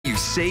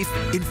safe,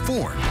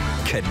 informed,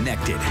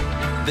 connected.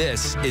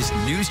 This is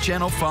News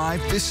Channel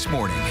 5 This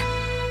Morning.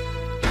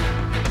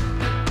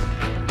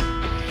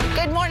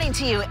 Good morning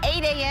to you.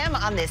 8 a.m.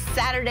 on this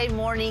Saturday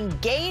morning,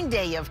 game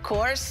day, of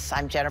course.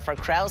 I'm Jennifer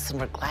Krause,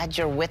 and we're glad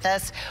you're with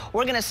us.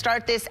 We're going to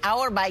start this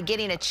hour by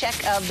getting a check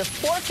of the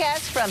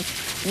forecast from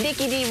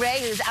Nikki D. Ray,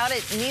 who's out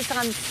at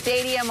Nissan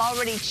Stadium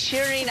already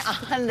cheering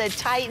on the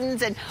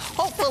Titans, and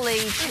hopefully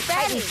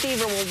Titans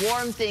fever will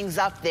warm things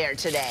up there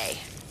today.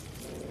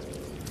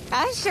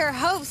 I sure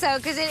hope so,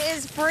 because it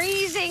is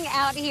freezing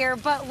out here,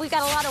 but we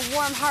got a lot of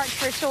warm hearts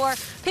for sure.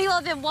 People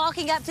have been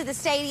walking up to the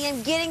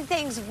stadium, getting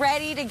things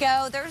ready to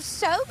go. There's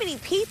so many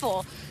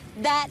people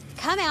that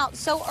come out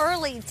so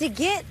early to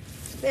get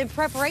in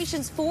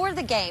preparations for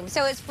the game.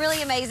 So it's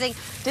really amazing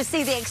to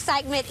see the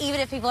excitement, even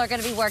if people are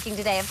going to be working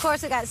today. Of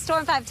course, we've got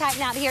Storm 5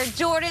 Titan out here.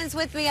 Jordan's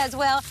with me as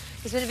well.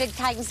 He's been a big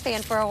Titans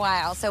fan for a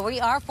while, so we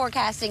are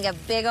forecasting a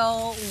big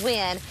old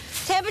win.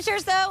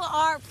 Temperatures, though,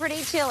 are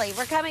pretty chilly.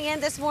 We're coming in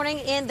this morning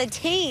in the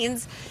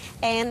teens,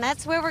 and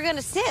that's where we're going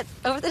to sit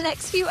over the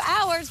next few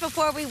hours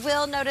before we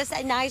will notice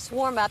a nice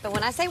warm-up. And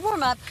when I say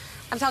warm-up,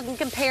 I'm talking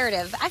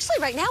comparative. Actually,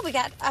 right now we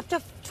got up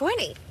to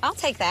 20. I'll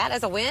take that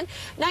as a win.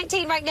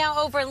 19 right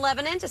now over in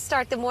Lebanon to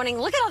start the morning.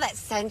 Look at all that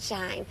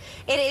sunshine.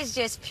 It is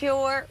just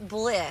pure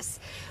bliss.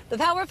 The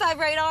Power 5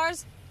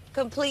 radars,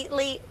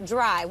 completely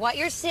dry. What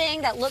you're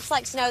seeing that looks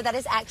like snow, that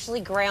is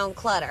actually ground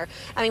clutter.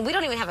 I mean, we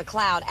don't even have a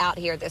cloud out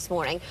here this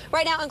morning.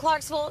 Right now in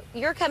Clarksville,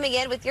 you're coming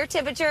in with your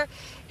temperature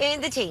in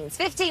the teens.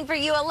 15 for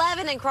you,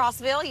 11 in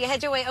Crossville. You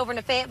head your way over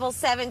to Fayetteville,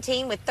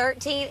 17 with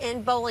 13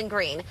 in Bowling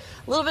Green.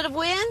 A little bit of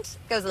wind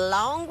goes a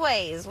long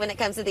ways when it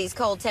comes to these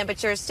cold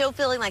temperatures. Still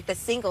feeling like the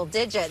single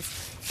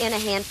digits in a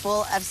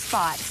handful of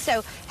spots.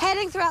 So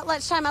heading throughout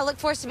lunchtime, I look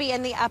for us to be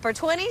in the upper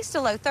 20s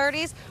to low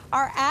 30s.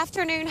 Our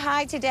afternoon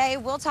high today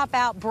will top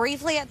out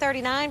briefly at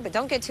 39, but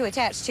don't get too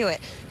attached to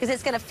it, because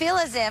it's going to feel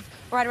as if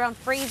we're right around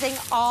freezing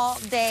all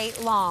day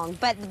long.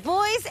 But the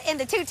boys in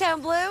the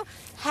two-tone blue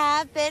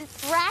have been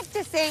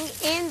practicing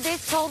in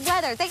this cold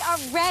weather. They are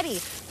ready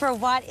for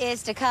what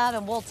is to come,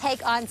 and we'll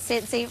take on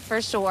Cincy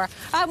for sure.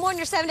 More on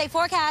your 7-day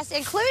forecast,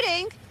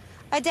 including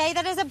a day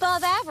that is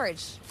above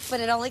average,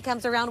 but it only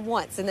comes around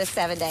once in this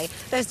 7-day.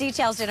 Those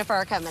details, Jennifer,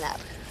 are coming up.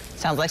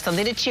 Sounds like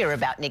something to cheer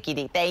about, Nikki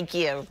D. Thank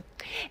you.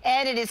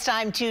 And it is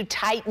time to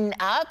tighten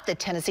up. The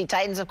Tennessee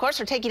Titans, of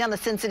course, are taking on the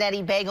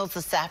Cincinnati Bengals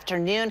this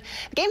afternoon.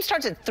 The game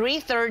starts at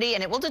 3:30,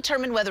 and it will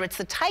determine whether it's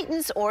the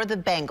Titans or the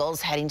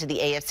Bengals heading to the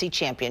AFC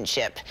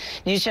Championship.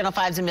 News Channel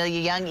 5's Amelia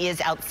Young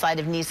is outside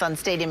of Nissan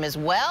Stadium as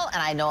well,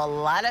 and I know a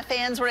lot of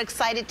fans were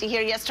excited to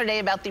hear yesterday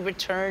about the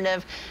return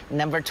of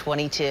number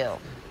 22.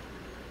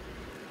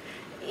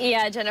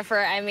 Yeah, Jennifer,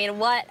 I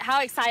mean,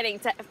 how exciting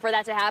for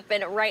that to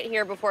happen right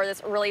here before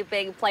this really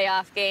big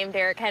playoff game.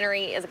 Derrick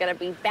Henry is going to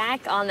be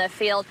back on the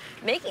field,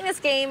 making this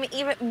game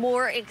even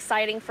more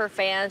exciting for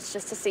fans,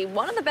 just to see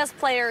one of the best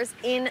players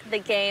in the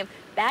game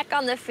back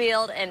on the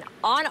field and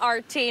on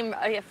our team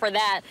for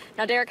that.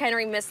 Now, Derrick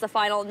Henry missed the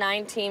final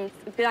 9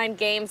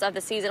 games of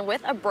the season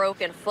with a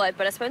broken foot,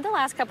 but has spent the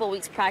last couple of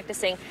weeks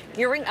practicing,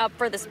 gearing up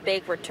for this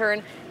big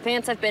return.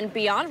 Fans have been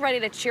beyond ready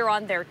to cheer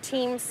on their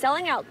team,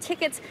 selling out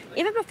tickets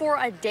even before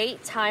a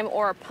date, time,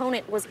 or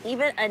opponent was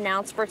even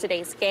announced for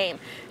today's game.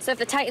 So if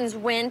the Titans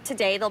win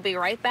today, they'll be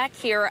right back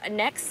here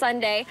next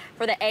Sunday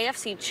for the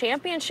AFC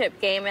Championship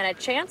game and a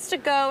chance to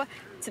go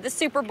to the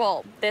Super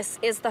Bowl. This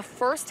is the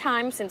first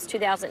time since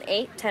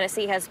 2008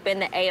 Tennessee has been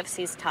the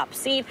AFC's top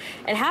seed,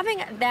 and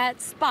having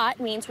that spot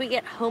means we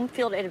get home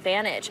field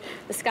advantage.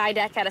 The Sky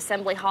Deck at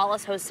Assembly Hall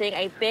is hosting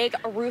a big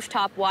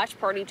rooftop watch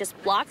party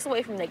just blocks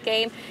away from the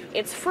game.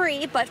 It's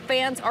free, but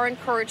fans are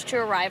encouraged to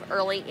arrive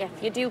early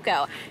if you do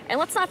go. And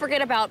let's not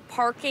forget about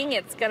parking.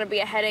 It's going to be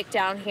a headache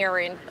down here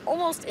and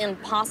almost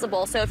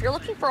impossible. So if you're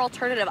looking for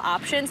alternative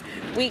options,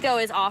 WeGo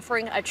is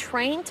offering a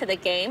train to the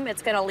game.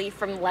 It's going to leave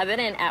from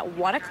Lebanon at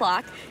 1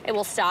 o'clock. It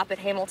will stop at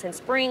Hamilton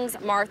Springs,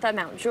 Martha,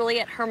 Mount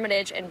Juliet,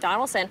 Hermitage, and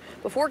Donaldson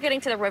before getting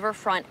to the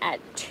riverfront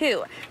at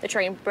 2. The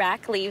train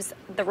back leaves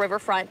the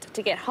riverfront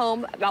to get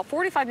home about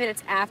 45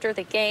 minutes after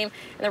the game,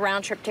 and the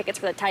round-trip tickets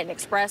for the Titan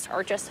Express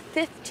are just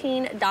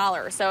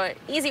 $15. So an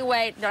easy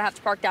way, don't have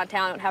to park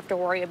downtown, don't have to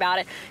worry about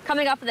it.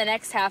 Coming up in the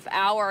next half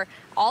hour,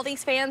 all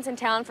these fans in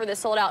town for this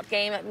sold-out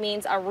game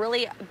means a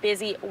really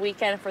busy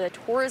weekend for the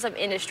tourism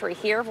industry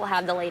here. We'll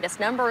have the latest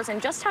numbers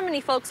and just how many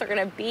folks are going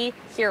to be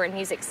here in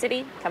Music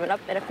City coming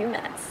up in a few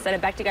minutes. Send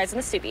it back to you guys in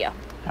the studio.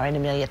 All right,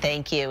 Amelia,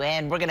 thank you.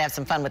 And we're going to have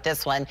some fun with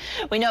this one.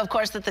 We know, of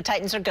course, that the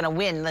Titans are going to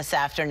win this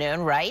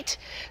afternoon, right?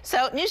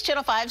 So News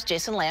Channel 5's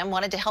Jason Lamb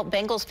wanted to help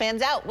Bengals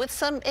fans out with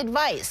some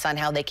advice on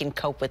how they can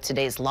cope with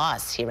today's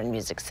loss here in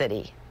Music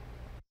City.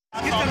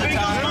 We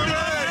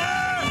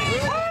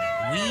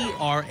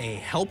are a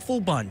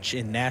helpful bunch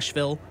in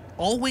Nashville,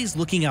 always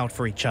looking out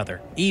for each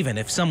other, even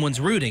if someone's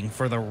rooting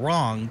for the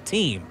wrong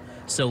team.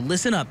 So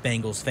listen up,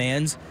 Bengals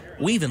fans.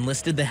 We've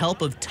enlisted the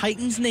help of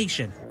Titans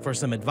Nation for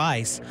some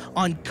advice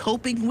on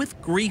coping with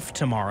grief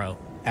tomorrow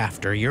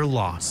after your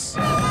loss.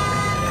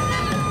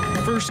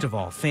 First of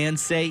all,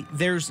 fans say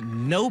there's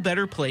no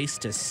better place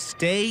to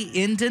stay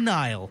in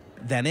denial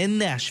than in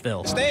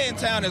Nashville. Stay in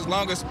town as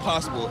long as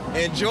possible.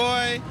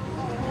 Enjoy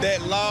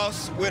that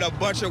loss with a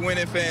bunch of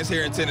winning fans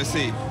here in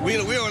Tennessee. We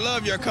will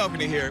love your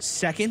company here.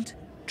 Second,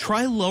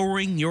 try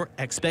lowering your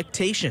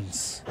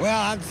expectations.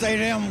 Well, I'd say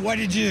to them, what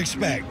did you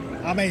expect?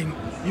 I mean,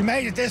 you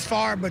made it this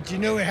far, but you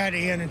knew it had to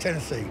end in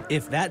Tennessee.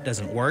 If that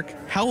doesn't work,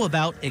 how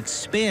about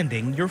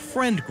expanding your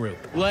friend group?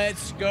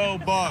 Let's go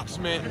Bucks,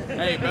 man.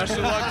 Hey, best of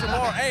luck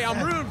tomorrow. Hey,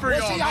 I'm rooting for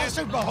y'all, man.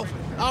 Super Bowl.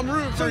 I'm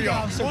rooting for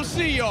y'all. We'll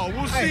see y'all.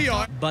 We'll see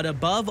y'all. But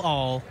above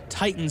all,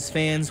 Titans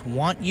fans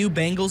want you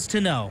Bengals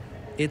to know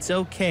it's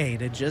okay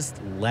to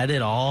just let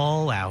it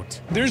all out.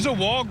 There's a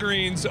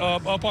Walgreens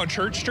up on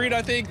Church Street,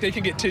 I think. They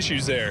can get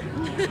tissues there.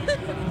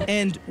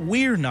 And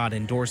we're not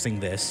endorsing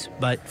this,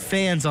 but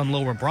fans on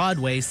Lower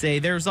Broadway say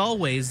there's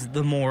always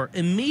the more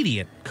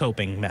immediate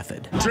coping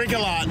method. Drink a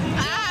lot.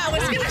 I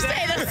was going to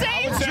say the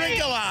same thing.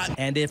 Drink a lot.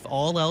 And if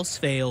all else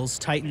fails,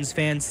 Titans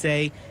fans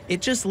say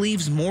it just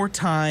leaves more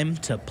time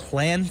to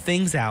plan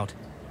things out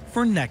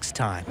for next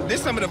time.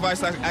 This is some of the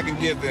advice I can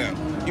give them.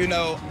 You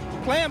know,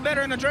 playing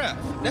better in the draft.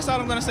 That's all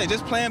I'm going to say.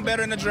 Just playing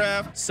better in the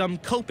draft. Some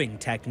coping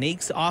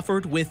techniques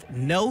offered with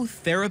no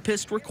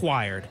therapist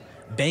required.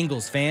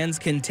 Bengals fans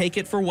can take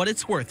it for what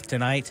it's worth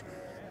tonight,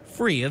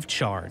 free of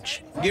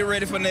charge. Get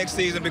ready for next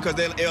season because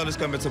their L is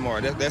coming tomorrow.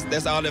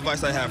 That's all the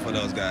advice I have for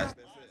those guys.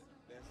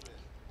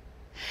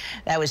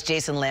 That was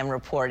Jason Lamb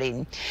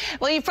reporting.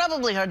 Well, you've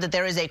probably heard that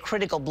there is a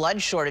critical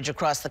blood shortage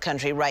across the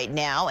country right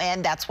now,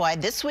 and that's why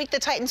this week the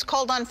Titans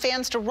called on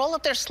fans to roll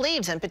up their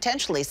sleeves and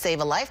potentially save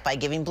a life by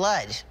giving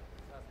blood.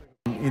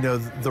 You know,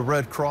 the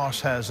Red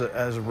Cross has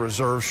a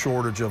reserve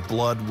shortage of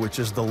blood, which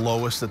is the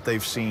lowest that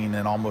they've seen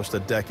in almost a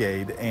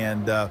decade.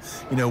 And,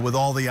 you know, with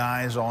all the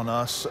eyes on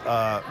us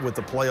with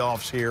the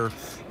playoffs here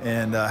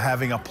and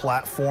having a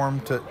platform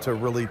to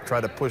really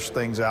try to push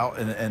things out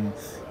and,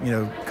 you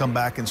know, come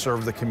back and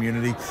serve the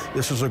community,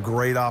 this was a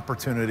great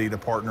opportunity to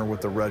partner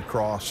with the Red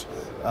Cross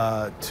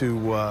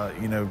to,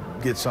 you know,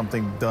 get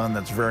something done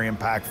that's very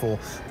impactful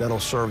that'll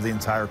serve the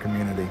entire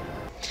community.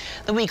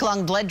 The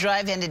week-long blood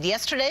drive ended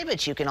yesterday,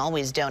 but you can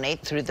always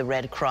donate through the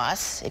Red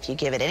Cross. If you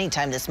give it any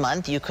time this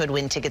month, you could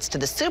win tickets to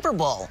the Super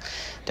Bowl.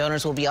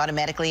 Donors will be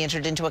automatically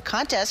entered into a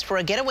contest for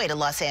a getaway to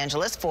Los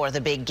Angeles for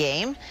the big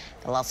game.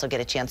 They'll also get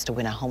a chance to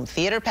win a home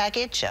theater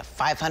package, a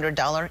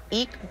 $500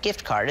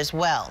 gift card as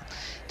well.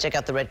 Check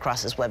out the Red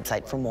Cross's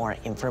website for more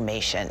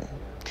information.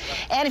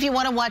 And if you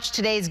want to watch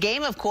today's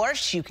game, of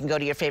course, you can go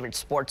to your favorite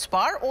sports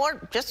bar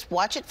or just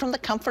watch it from the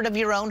comfort of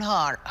your own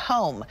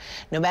home.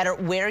 No matter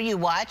where you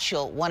watch,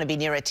 you'll want to be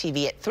near a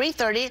TV at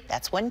 3:30.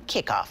 That's when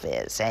kickoff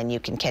is, and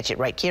you can catch it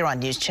right here on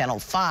News Channel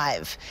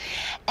 5.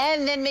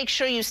 And then make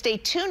sure you stay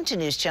tuned to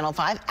News Channel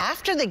 5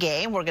 after the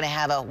game. We're going to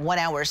have a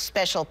 1-hour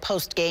special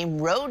post-game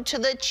Road to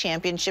the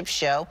Championship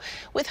show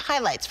with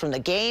highlights from the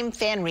game,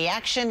 fan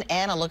reaction,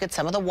 and a look at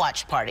some of the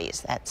watch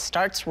parties. That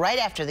starts right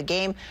after the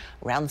game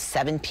around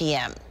 7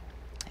 p.m.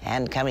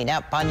 And coming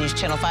up on News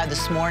Channel 5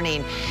 this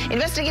morning,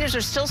 investigators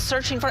are still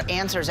searching for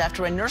answers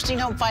after a nursing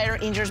home fire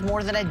injures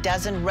more than a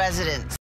dozen residents.